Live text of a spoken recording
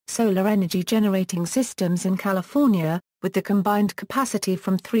solar energy generating systems in California, with the combined capacity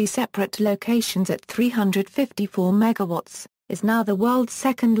from 3 separate locations at 354 megawatts, is now the world's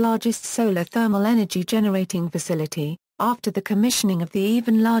second-largest solar thermal energy generating facility, after the commissioning of the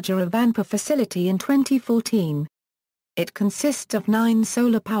even larger Ivanpah facility in 2014. It consists of 9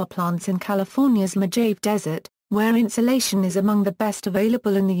 solar power plants in California's Mojave Desert, where insolation is among the best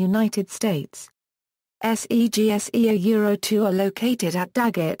available in the United States. SEGS II are located at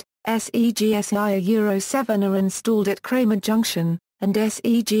Daggett, SEGS I-7 are installed at Kramer Junction, and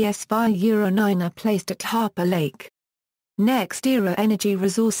SEGS VIII are placed at Harper Lake. NextEra Energy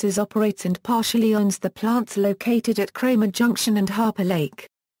Resources operates and partially owns the plants located at Kramer Junction and Harper Lake.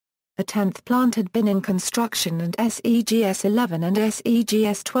 A 10th plant had been in construction and SEGS XI and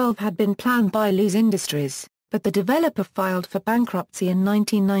SEGS XII had been planned by Luz Industries, but the developer filed for bankruptcy in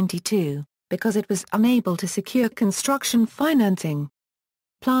 1992, because it was unable to secure construction financing.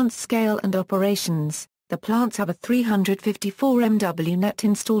 Plant scale and operations: the plants have a 354 MW net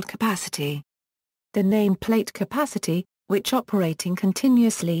installed capacity. The nameplate capacity, which operating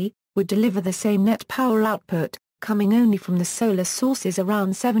continuously, would deliver the same net power output, coming only from the solar sources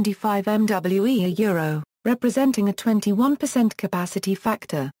around 75 MWe, representing a 21% capacity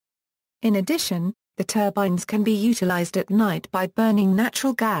factor. In addition, the turbines can be utilized at night by burning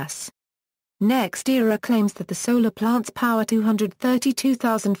natural gas. NextEra claims that the solar plants power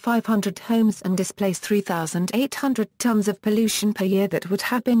 232,500 homes and displace 3,800 tons of pollution per year that would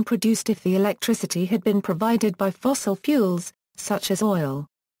have been produced if the electricity had been provided by fossil fuels, such as oil.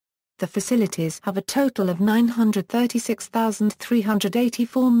 The facilities have a total of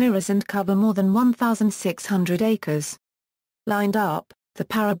 936,384 mirrors and cover more than 1,600 acres. Lined up, the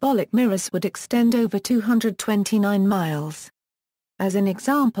parabolic mirrors would extend over 229 miles. As an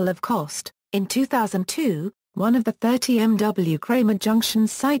example of cost, in 2002, one of the 30 MW Kramer Junction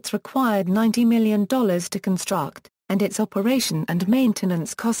sites required $90 million to construct, and its operation and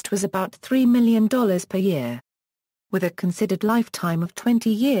maintenance cost was about $3 million per year. With a considered lifetime of 20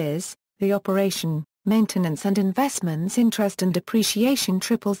 years, the operation, maintenance and investments interest and depreciation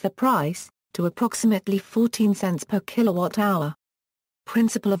triples the price, to approximately 14 cents per kilowatt-hour.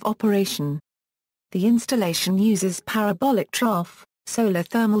 Principle of operation: the installation uses parabolic trough, solar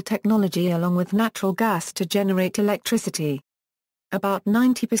thermal technology along with natural gas to generate electricity. About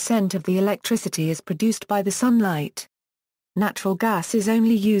 90% of the electricity is produced by the sunlight. Natural gas is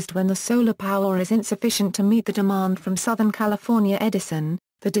only used when the solar power is insufficient to meet the demand from Southern California Edison,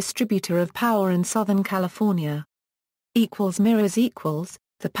 the distributor of power in Southern California. Mirrors: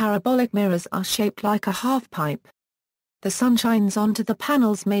 the parabolic mirrors are shaped like a half-pipe. The sun shines onto the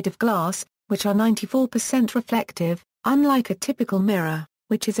panels made of glass, which are 94% reflective, unlike a typical mirror,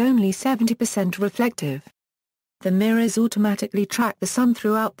 which is only 70% reflective. The mirrors automatically track the sun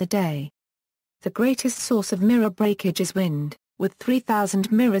throughout the day. The greatest source of mirror breakage is wind, with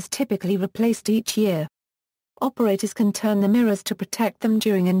 3,000 mirrors typically replaced each year. Operators can turn the mirrors to protect them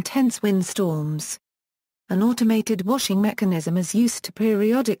during intense windstorms. An automated washing mechanism is used to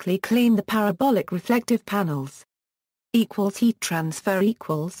periodically clean the parabolic reflective panels. Heat transfer: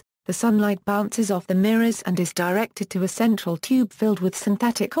 the sunlight bounces off the mirrors and is directed to a central tube filled with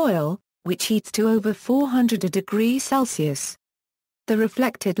synthetic oil, which heats to over 400 degrees Celsius. The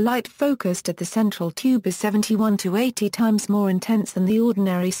reflected light focused at the central tube is 71 to 80 times more intense than the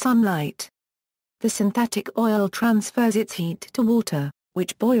ordinary sunlight. The synthetic oil transfers its heat to water,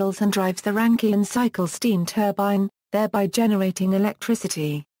 which boils and drives the Rankine cycle steam turbine, thereby generating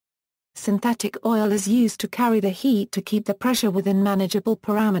electricity. Synthetic oil is used to carry the heat to keep the pressure within manageable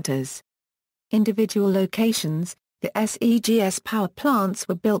parameters. Individual locations: the SEGS power plants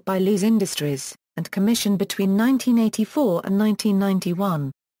were built by Luz Industries, and commissioned between 1984 and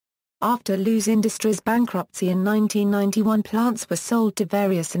 1991. After Luz Industries' bankruptcy in 1991, plants were sold to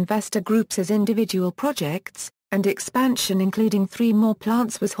various investor groups as individual projects, and expansion including 3 more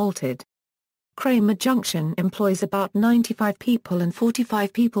plants was halted. Kramer Junction employs about 95 people and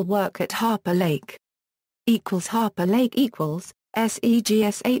 45 people work at Harper Lake. Harper Lake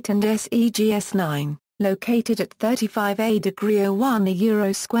SEGS VIII and SEGS IX, located at 35°01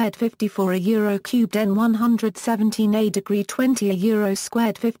 €2 54 €3 N 117°20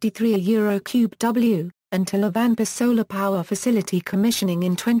 €2 53 €3 W, until Ivanpah solar power facility commissioning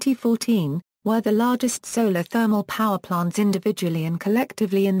in 2014, were the largest solar thermal power plants individually and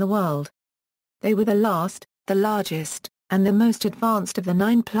collectively in the world. They were the largest, and the most advanced of the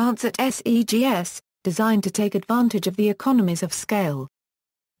 9 plants at SEGS, designed to take advantage of the economies of scale.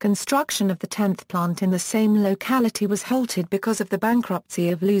 Construction of the 10th plant in the same locality was halted because of the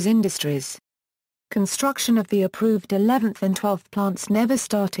bankruptcy of Luz Industries. Construction of the approved 11th and 12th plants never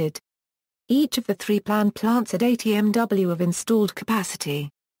started. Each of the 3 planned plants had 80 MW of installed capacity.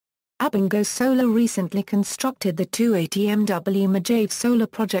 Ivanpah Solar recently constructed the 280 MW Mojave solar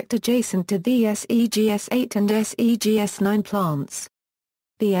project adjacent to the SEGS VIII and SEGS IX plants.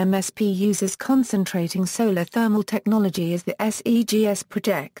 The MSP uses concentrating solar thermal technology as the SEGS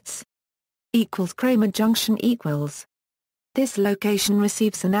projects. Kramer Junction = This location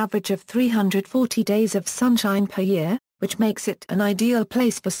receives an average of 340 days of sunshine per year, which makes it an ideal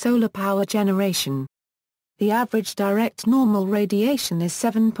place for solar power generation. The average direct normal radiation is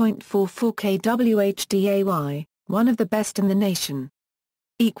 7.44 kWhday, one of the best in the nation.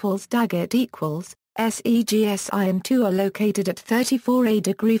 Daggett SEGS I and II are located at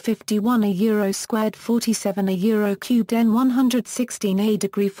 34°51 €2 47 €3 N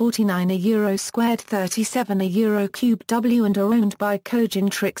 116°49 €2 37 €3 W and are owned by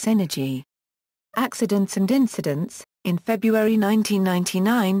Cogentrix Energy. Accidents and incidents. In February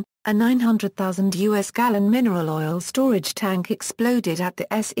 1999, a 900,000 US gallon mineral oil storage tank exploded at the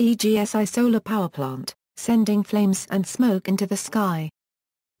SEGS I solar power plant, sending flames and smoke into the sky.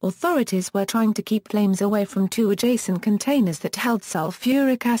 Authorities were trying to keep flames away from 2 adjacent containers that held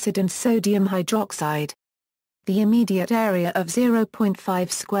sulfuric acid and sodium hydroxide. The immediate area of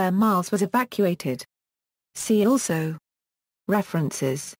 0.5 square miles was evacuated. See also. References